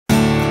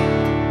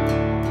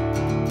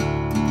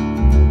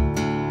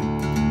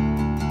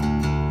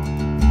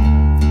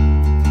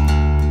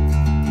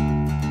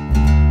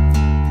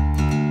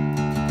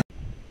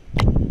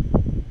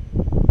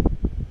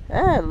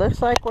looks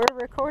like we're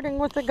recording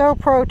with the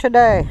GoPro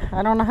today.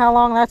 I don't know how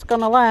long that's going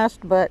to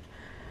last, but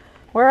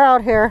we're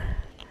out here.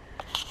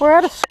 We're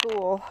at a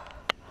school,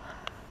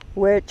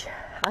 which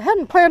I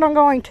hadn't planned on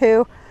going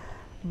to,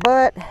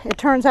 but it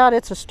turns out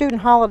it's a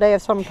student holiday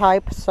of some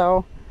type,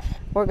 so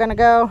we're going to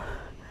go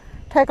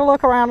take a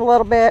look around a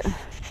little bit.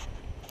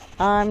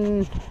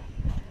 I'm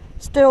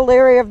still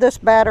leery of this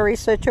battery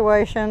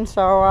situation,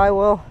 so I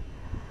will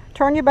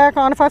turn you back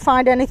on if I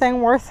find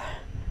anything worth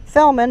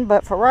filming,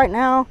 but for right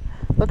now,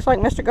 looks like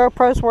Mr.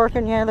 GoPro's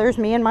working. Yeah, there's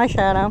me in my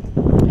shadow,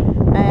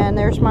 and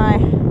there's my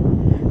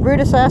rude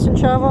assassin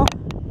shovel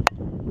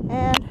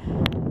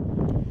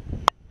and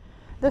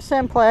the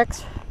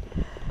Simplex.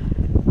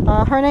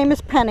 Her name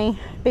is Penny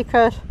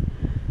because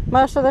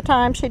most of the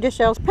time she just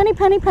yells penny,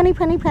 penny, penny,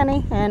 penny,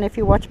 penny, and if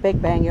you watch Big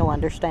Bang you'll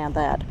understand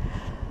that.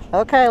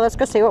 Okay, let's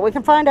go see what we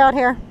can find out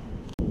here.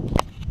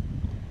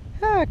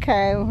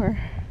 Okay, we're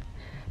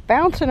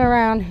bouncing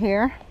around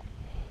here.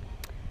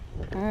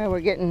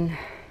 We're getting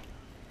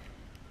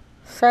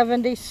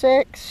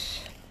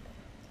 76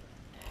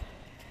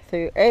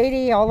 through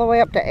 80 all the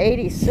way up to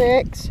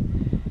 86.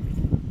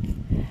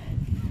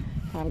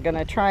 I'm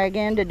gonna try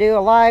again to do a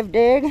live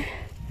dig.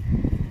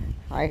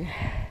 Alright,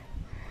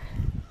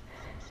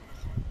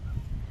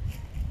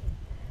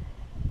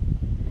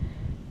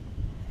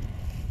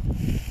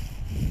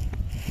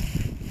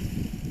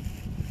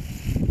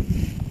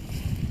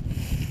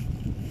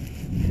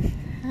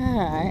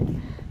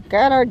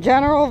 got our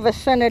general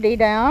vicinity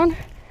down.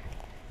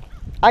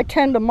 I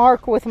tend to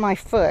mark with my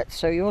foot,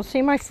 so you'll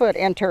see my foot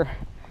enter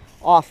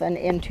often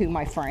into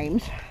my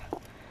frames.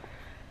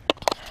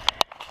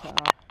 So,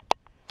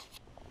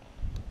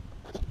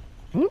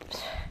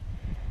 oops.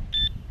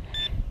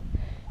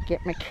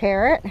 Get my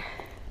carrot.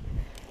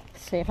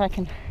 See if I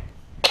can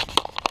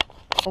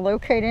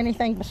locate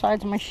anything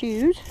besides my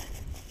shoes.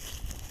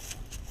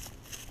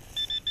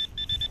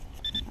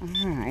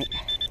 Alright.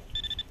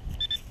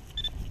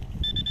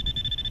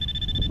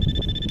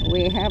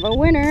 We have a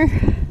winner,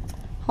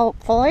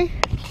 hopefully.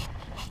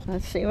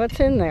 Let's see what's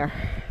in there.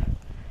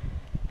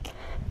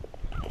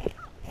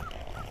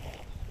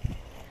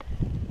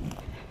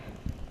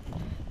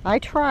 I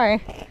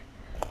try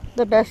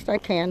the best I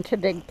can to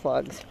dig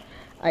plugs.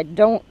 A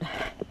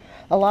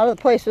lot of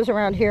the places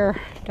around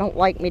here don't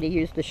like me to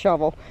use the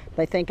shovel.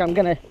 They think I'm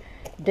gonna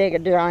dig a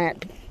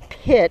giant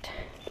pit.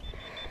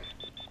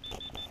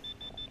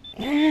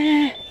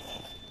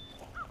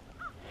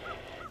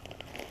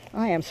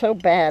 I am so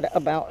bad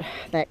about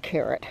that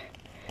carrot.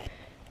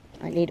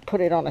 I need to put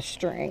it on a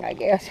string, I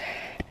guess.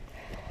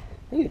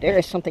 Ooh, there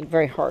is something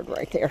very hard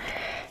right there.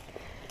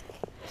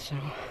 So,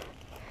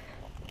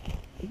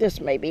 this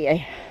may be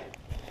a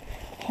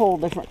whole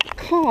different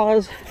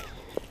cause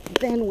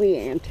than we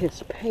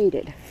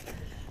anticipated.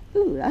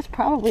 Ooh, that's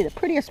probably the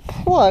prettiest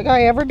plug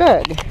I ever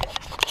dug.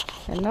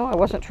 And no, I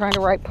wasn't trying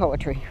to write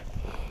poetry.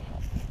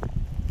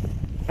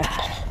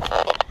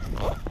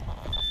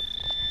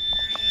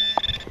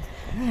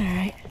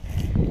 Alright,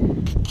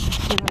 let's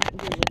see what I can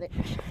do with it.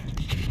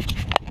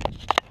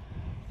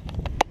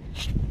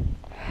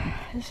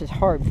 This is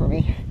hard for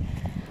me.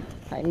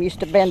 I'm used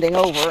to bending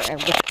over,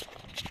 and with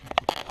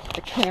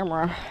the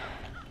camera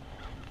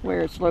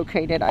where it's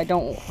located, I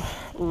don't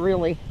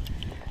really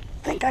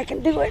think I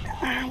can do it.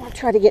 I'll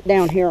try to get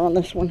down here on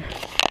this one.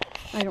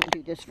 I don't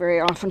do this very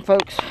often,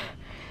 folks.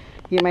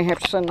 You may have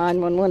to send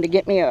 911 to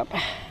get me up.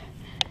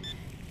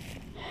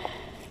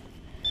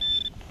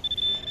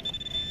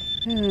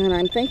 And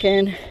I'm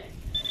thinking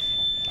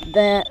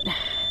that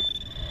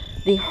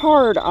the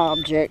hard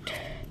object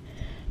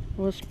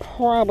was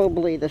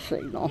probably the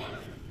signal.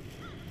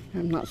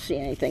 I'm not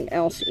seeing anything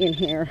else in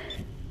here.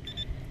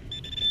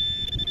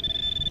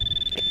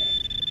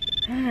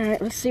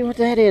 Alright, let's see what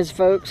that is,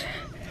 folks.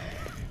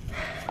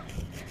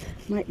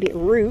 Might be a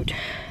root.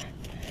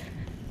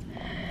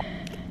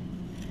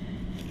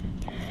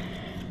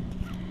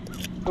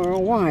 Or a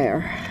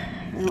wire.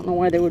 I don't know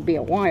why there would be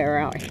a wire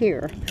out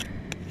here.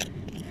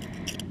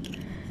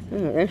 Oh,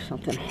 there's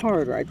something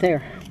hard right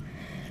there.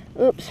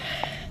 Oops.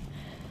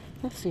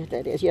 Let's see what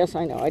that is. Yes,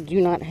 I know. I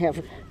do not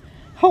have...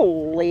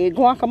 Holy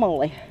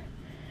guacamole.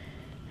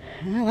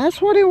 Well,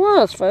 that's what it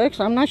was, folks.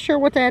 I'm not sure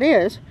what that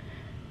is.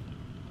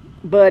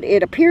 But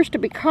it appears to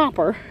be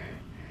copper.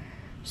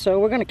 So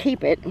we're going to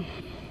keep it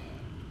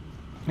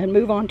and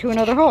move on to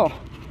another hole.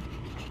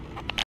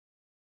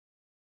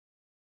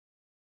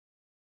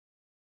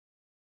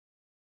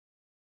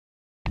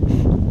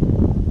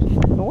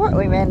 What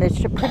we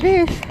managed to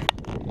produce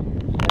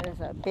is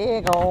a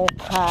big old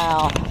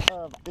pile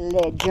of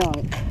lead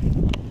junk.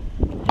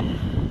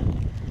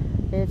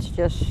 It's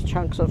just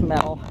chunks of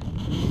metal,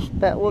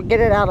 but we'll get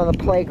it out of the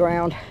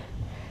playground.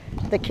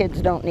 The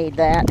kids don't need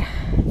that,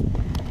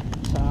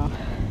 so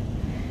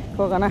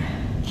we're gonna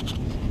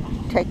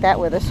take that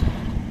with us.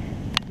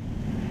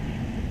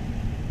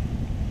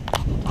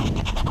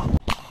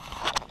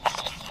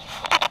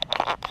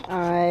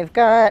 I've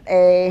got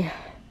a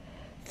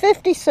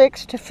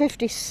 56 to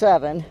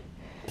 57,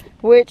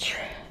 which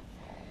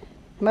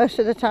most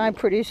of the time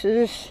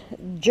produces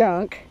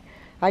junk.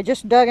 I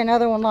just dug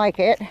another one like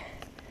it,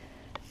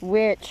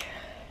 which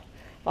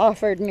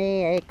offered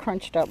me a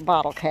crunched up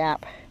bottle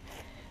cap.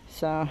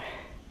 So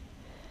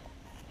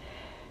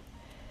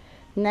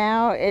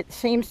now it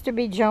seems to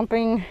be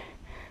jumping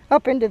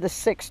up into the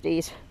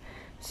 60s.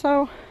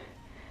 So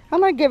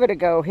I'm gonna give it a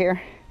go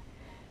here.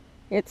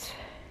 It's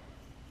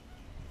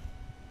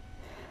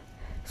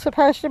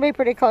supposed to be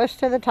pretty close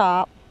to the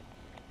top.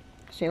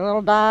 See a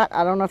little dot?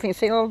 I don't know if you can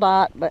see a little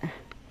dot, but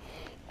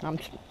I'm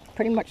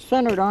pretty much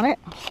centered on it.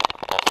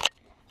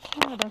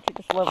 Oh, don't you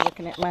just love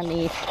looking at my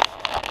knees?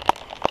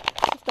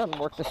 This doesn't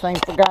work the same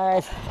for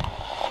guys.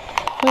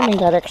 Women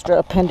got extra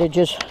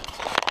appendages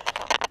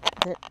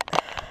that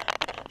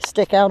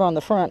stick out on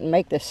the front and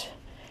make this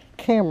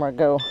camera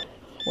go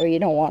where you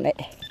don't want it.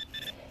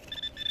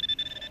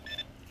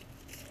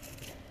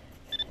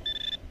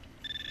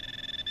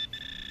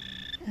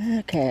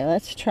 Okay,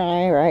 let's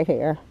try right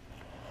here.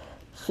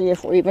 See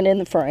if we're even in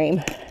the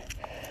frame.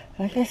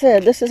 Like I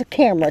said, this is a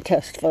camera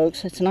test,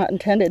 folks. It's not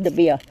intended to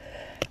be a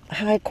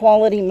high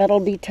quality metal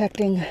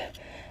detecting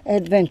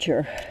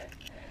adventure.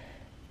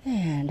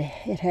 And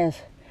it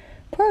has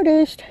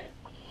produced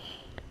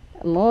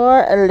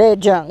more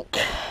lead junk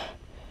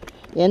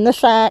in the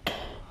sack.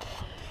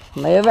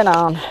 Moving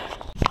on.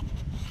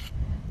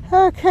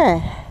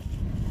 Okay,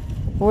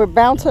 we're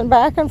bouncing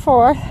back and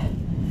forth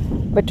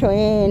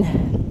between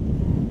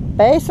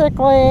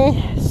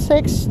basically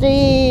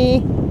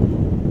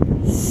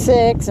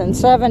 66 and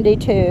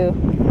 72,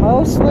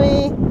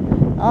 mostly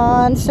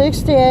on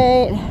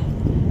 68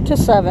 to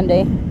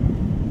 70.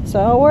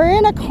 So we're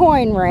in a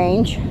coin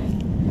range.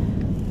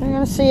 We're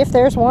going to see if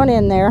there's one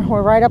in there.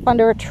 We're right up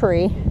under a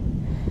tree,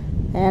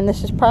 and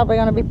this is probably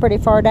going to be pretty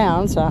far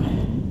down, so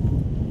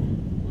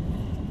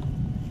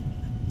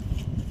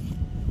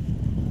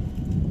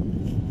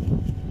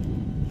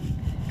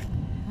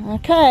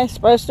okay,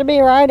 supposed to be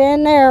right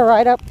in there,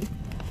 right up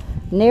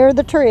near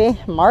the tree,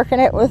 marking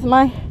it with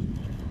my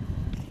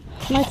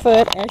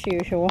foot as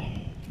usual.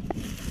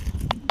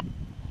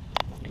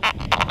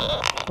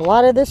 A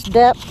lot of this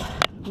depth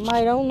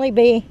might only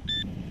be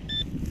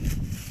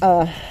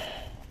pine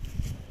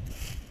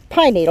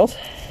needles,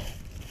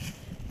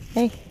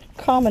 a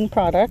common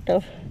product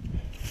of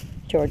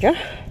Georgia.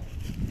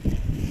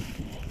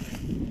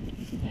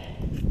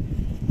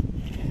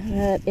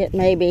 It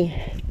may be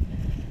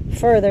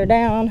further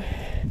down,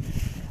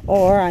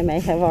 or I may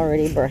have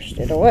already brushed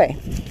it away.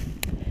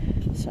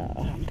 So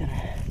I'm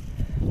gonna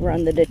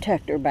run the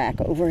detector back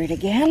over it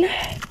again.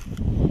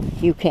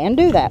 You can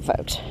do that,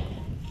 folks.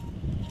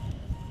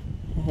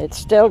 It's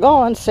still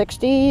going.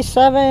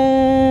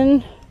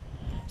 67,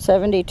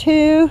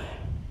 72.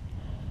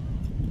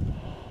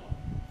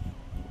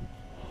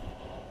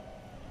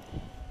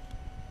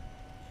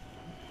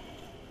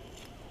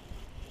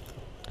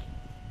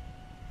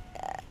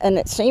 And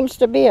it seems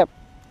to be a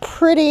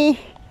pretty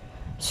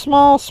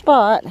small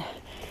spot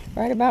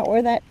right about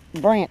where that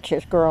branch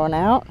is growing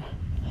out.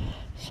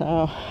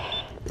 So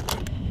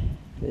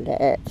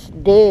let's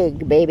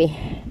dig, baby.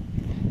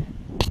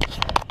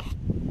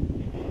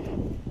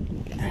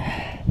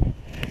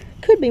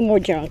 Could be more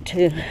junk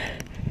too.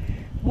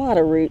 A lot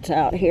of roots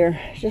out here.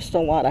 Just a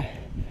lot of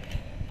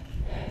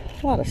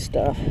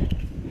stuff.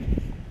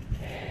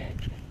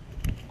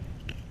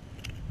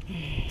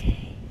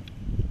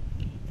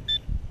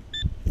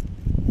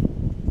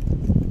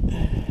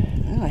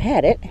 I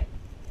had it.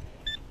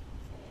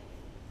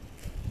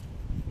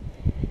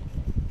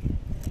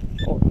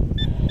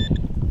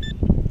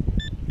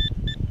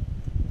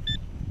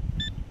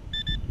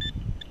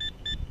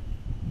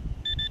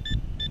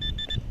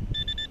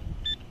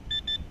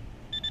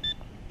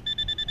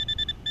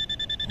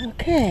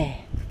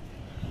 Okay,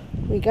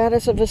 we got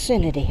us a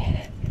vicinity.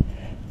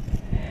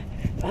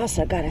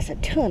 Also got us a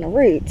ton of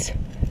roots.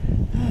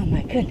 Oh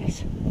my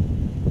goodness.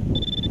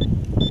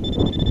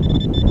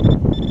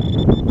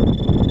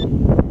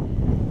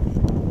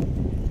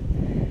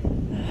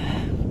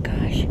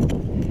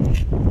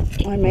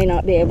 I may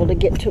not be able to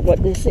get to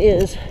what this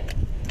is.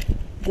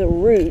 The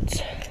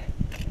roots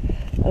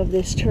of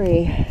this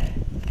tree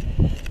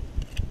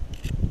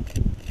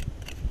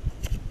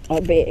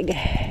are big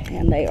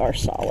and they are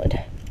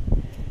solid.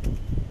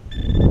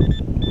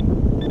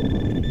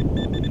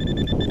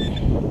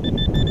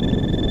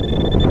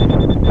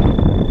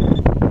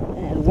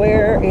 And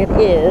where it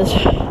is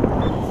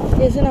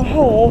in a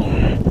hole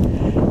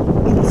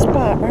in a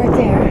spot right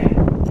there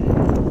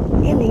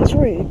in these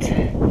roots.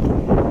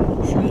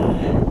 So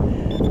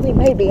we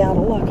may be out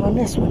of luck on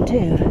this one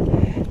too.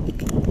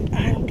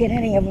 I don't get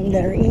any of them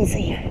that are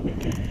easy.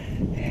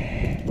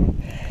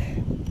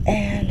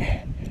 And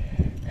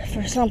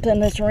for something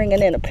that's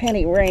ringing in a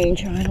penny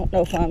range, I don't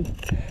know if I'm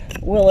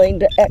willing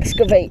to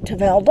excavate to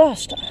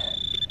Valdosta.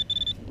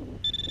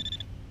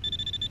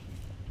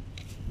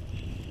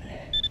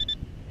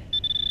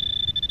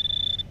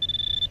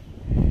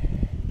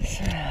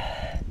 So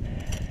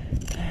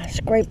I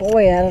scrape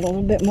away at it a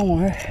little bit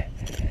more,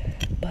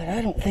 but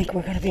I don't think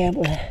we're going to be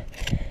able to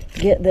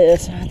get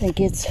this. I think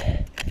it's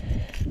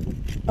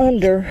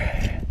under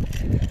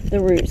the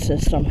root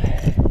system.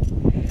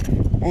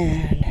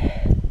 And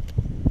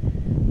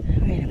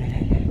wait a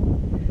minute.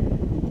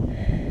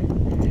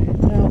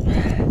 Well,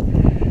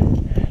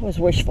 it was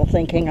wishful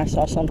thinking. I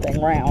saw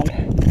something round.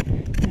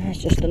 That's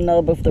just a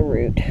nub of the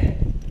root.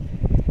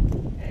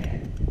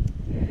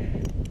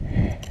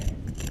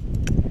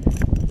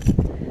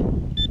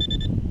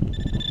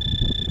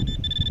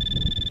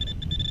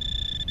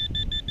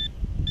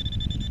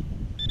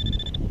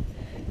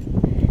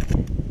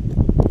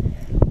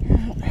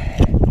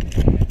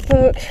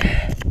 Folks,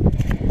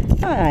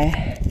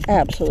 I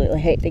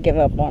absolutely hate to give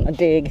up on a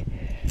dig,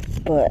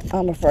 but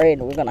I'm afraid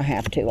we're going to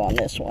have to on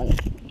this one.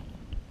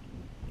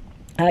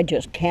 I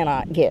just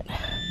cannot get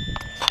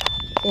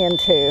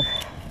into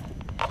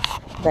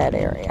that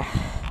area.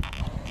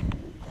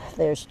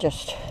 There's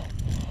just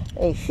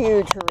a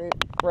huge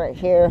root right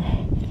here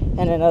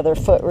and another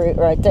foot root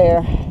right there,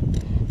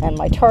 and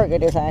my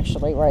target is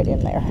actually right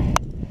in there,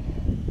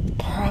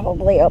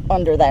 probably up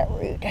under that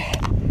root.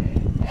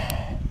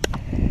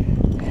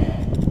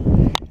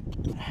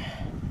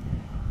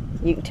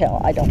 You can tell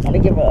I don't want to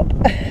give up,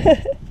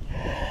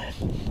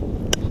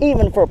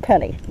 even for a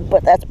penny,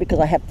 but that's because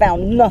I have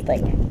found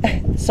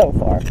nothing so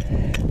far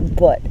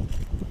but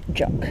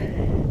junk.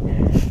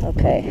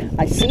 Okay,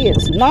 I see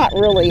it's not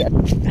really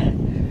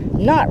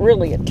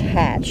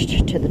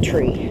attached to the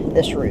tree,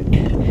 this root.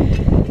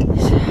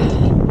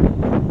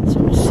 So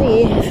we'll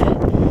see if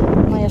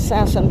my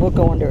assassin will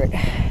go under it.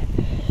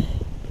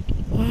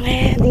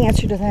 And the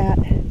answer to that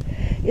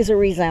is a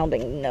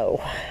resounding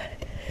no.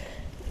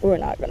 We're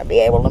not going to be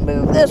able to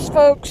move this,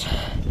 folks.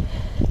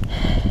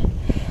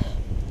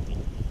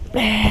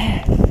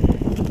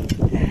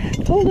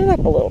 Pulled it up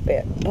a little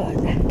bit, but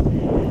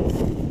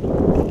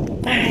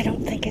I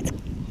don't think it's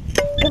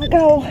going to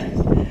go.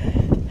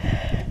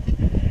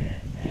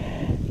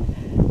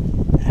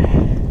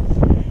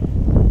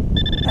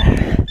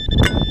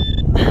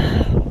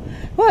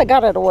 Well, I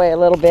got it away a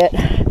little bit.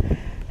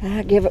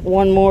 I'll give it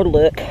one more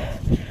look.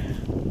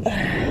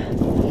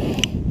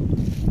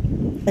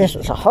 This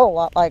is a whole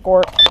lot like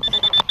work.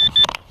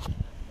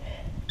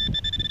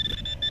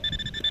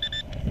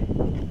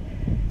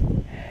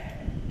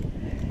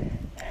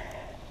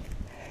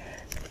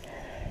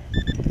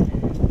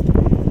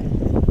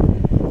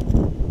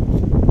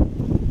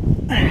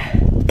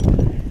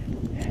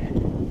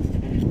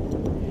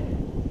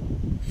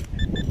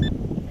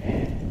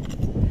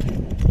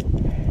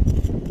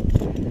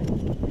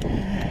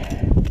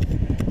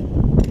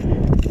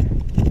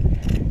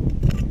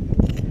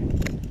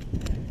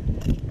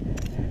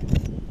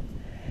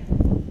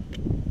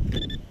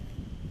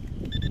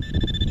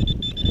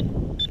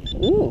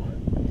 Ooh.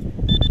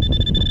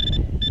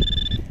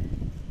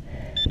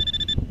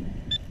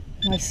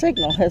 My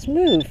signal has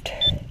moved.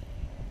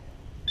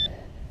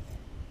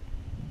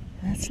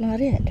 That's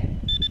not it.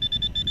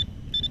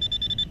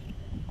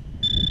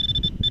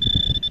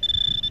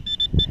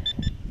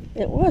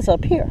 It was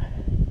up here.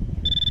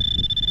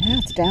 Now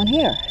it's down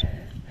here.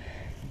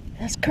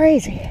 That's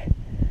crazy.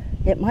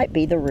 It might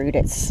be the root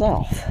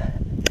itself.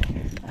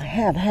 I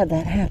have had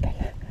that happen.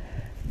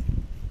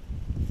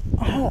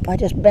 Oh, I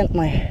just bent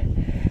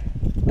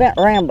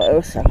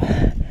Rambo, so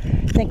I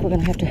think we're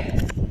going to have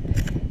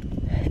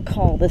to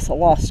call this a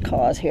lost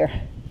cause here.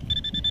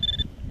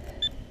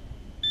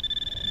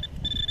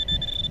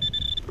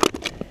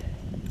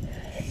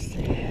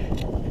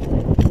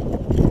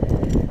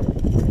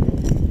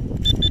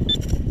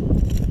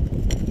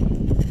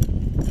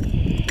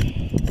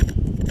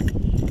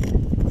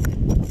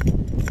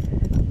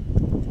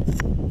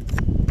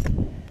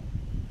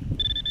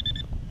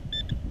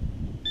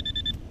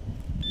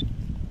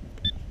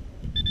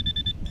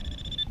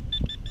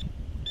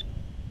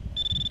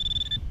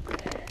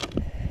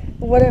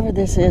 Whatever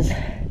this is,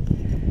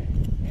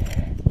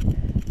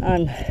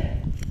 I'm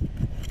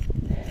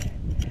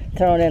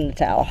throwing in the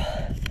towel.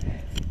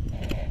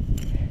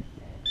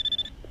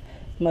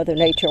 Mother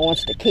Nature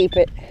wants to keep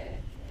it.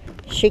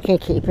 She can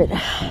keep it.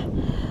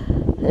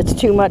 It's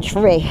too much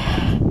for me.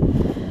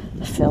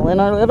 Fill in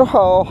our little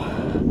hole.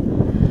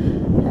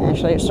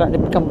 Actually, it's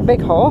starting to become a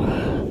big hole.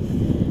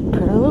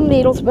 Put our little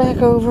needles back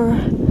over.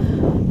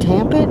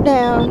 Tamp it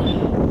down.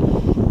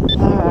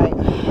 Alright,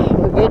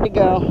 we're good to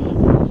go.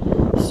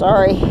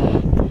 Sorry.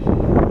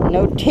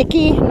 No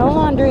ticky, no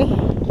laundry,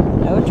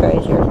 no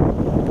treasure.